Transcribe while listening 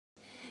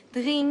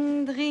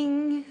Dring,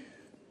 dring.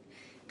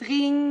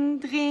 Dring,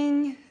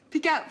 dring.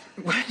 Pick up.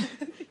 What?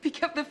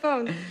 Pick up the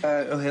phone.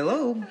 Oh,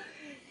 hello.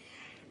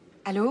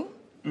 Allô?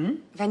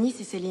 Vanny,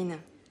 c'est Céline.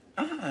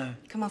 Ah,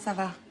 Comment ça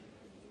va?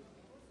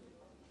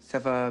 ça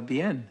va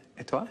bien.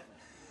 Et toi?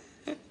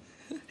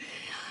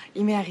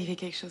 Il m'est arrivé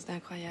quelque chose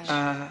d'incroyable.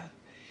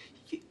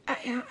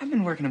 I've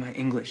been working on my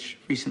English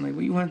recently.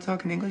 You want to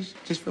talk in English,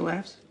 just for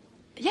laughs?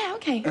 Yeah,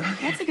 okay.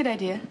 That's a good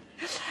idea.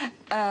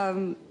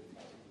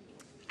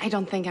 I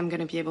don't think I'm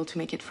gonna be able to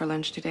make it for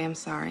lunch today. I'm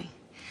sorry.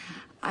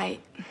 I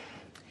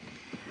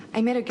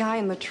met a guy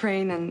on the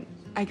train and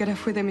I got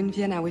off with him in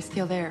Vienna. We're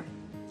still there.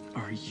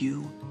 Are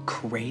you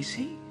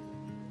crazy?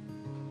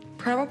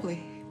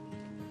 Probably.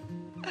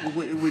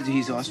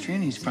 He's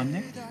Austrian? He's from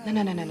there?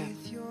 No.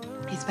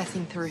 He's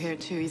passing through here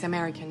too. He's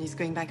American. He's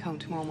going back home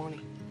tomorrow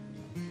morning.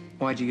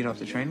 Why'd you get off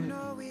the train?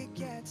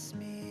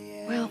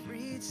 Well,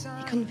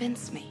 he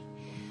convinced me.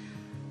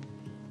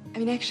 I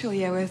mean,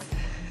 actually, I was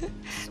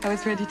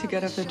ready to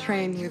get off the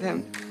train with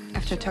him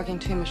after talking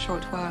to him a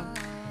short while.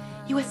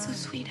 He was so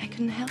sweet, I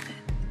couldn't help it.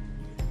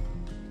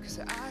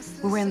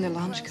 We were in the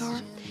launch car,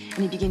 and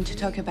he began to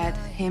talk about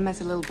him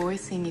as a little boy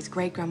seeing his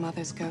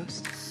great-grandmother's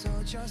ghost.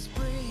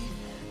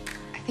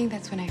 I think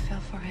that's when I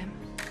fell for him.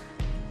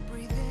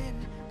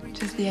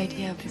 Just the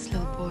idea of this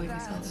little boy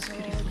with all those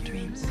beautiful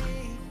dreams.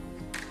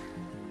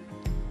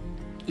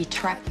 He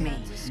trapped me.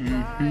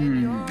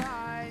 And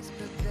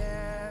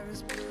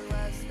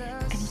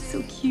he's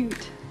so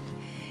cute.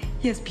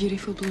 He has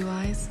beautiful blue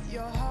eyes,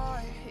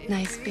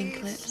 nice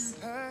pink lips,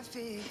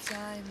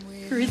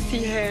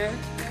 greasy hair.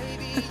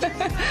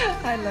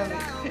 I love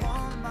it.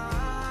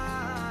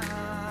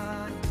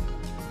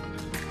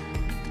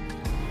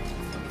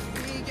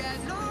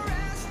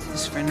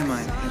 This friend of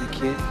mine had a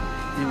kid,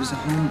 and it was a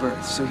home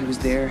birth, so he was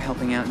there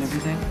helping out and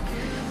everything.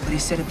 But he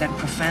said at that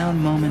profound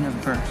moment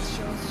of birth,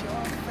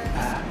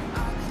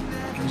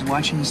 he was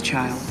watching his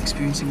child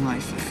experiencing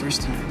life for the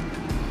first time,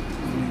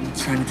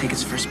 trying to take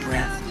its first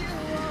breath.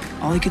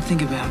 All he could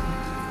think about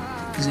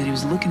was that he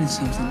was looking at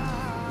something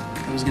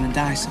that was gonna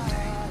die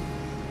someday.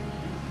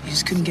 He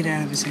just couldn't get it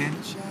out of his head.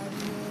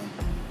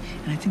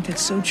 And I think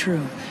that's so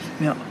true.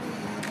 You know,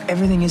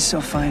 everything is so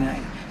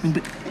finite. I mean,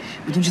 but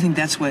don't you think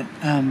that's what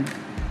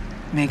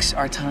makes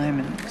our time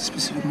and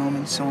specific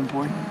moments so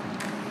important?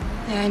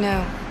 Yeah, I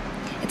know.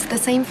 It's the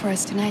same for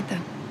us tonight,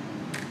 though.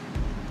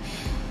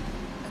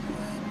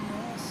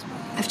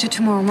 After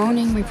tomorrow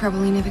morning, we're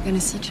probably never gonna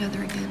see each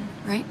other again,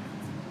 right?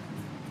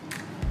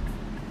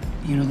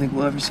 You don't think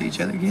we'll ever see each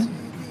other again?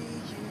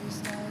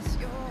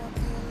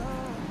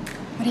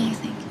 What do you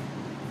think?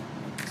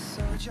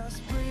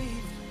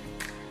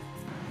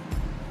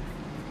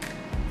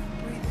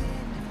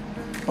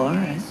 Well, all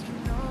right.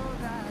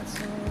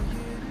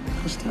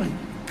 Let's do it.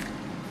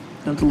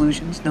 No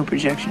delusions, no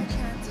projections.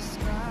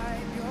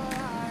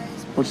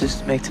 We'll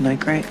just make tonight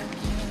great.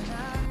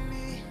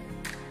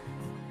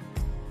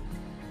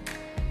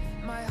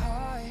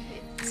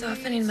 So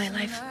often in my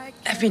life,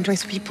 I've been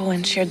with people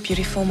and shared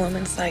beautiful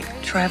moments like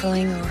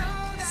traveling or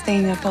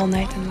staying up all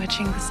night and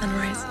watching the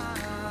sunrise.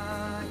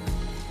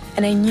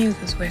 And I knew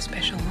those were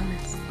special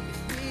moments.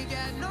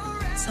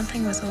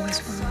 Something was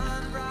always wrong.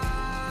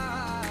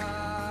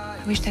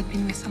 I wished I'd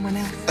been with someone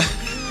else.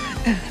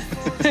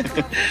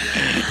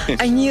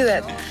 I knew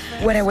that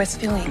what I was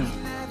feeling,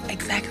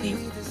 exactly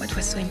what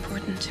was so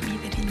important to me,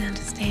 they didn't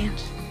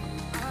understand.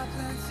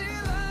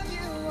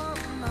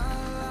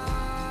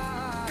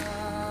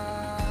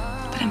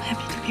 But I'm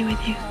happy to be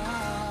with you.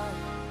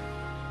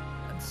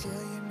 Until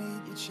you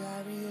meet your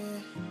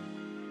chariot.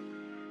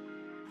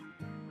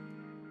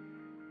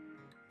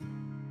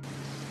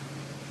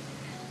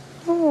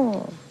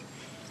 Oh,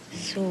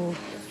 so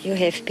you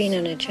have been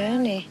on a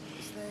journey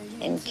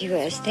and you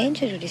are a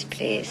stranger to this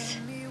place.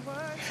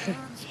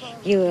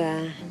 You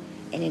are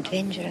an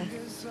adventurer,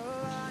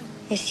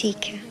 a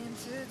seeker,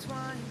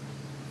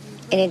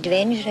 an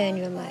adventurer in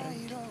your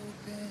mind.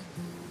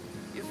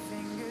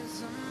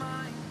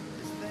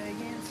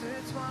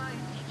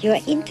 You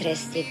are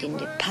interested in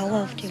the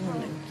power of the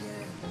woman,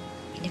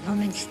 in the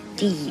woman's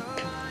deep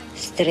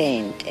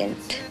strength and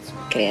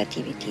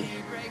creativity.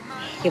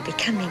 You're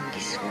becoming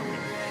this woman.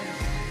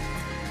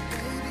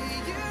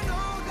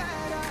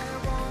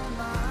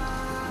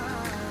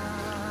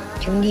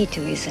 You need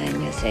to resign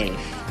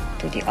yourself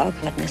to the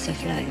awkwardness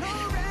of life.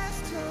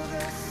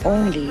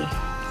 Only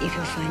if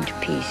you find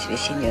peace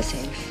within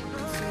yourself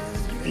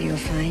will you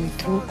find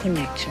true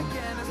connection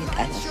with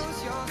others.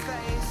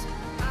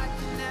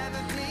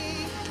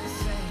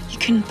 You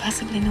couldn't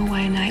possibly know why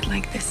a night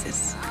like this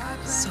is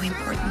so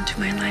important to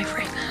my life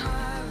right now.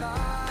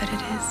 But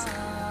it is.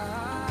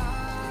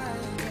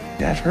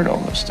 Yeah, I've heard all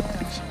those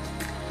stories.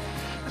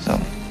 So,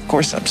 of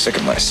course, I'm sick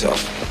of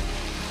myself.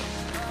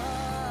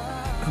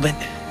 But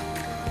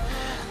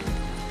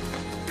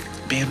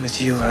being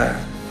with you,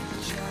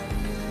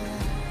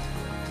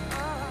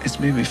 it's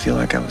made me feel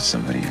like I was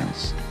somebody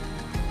else.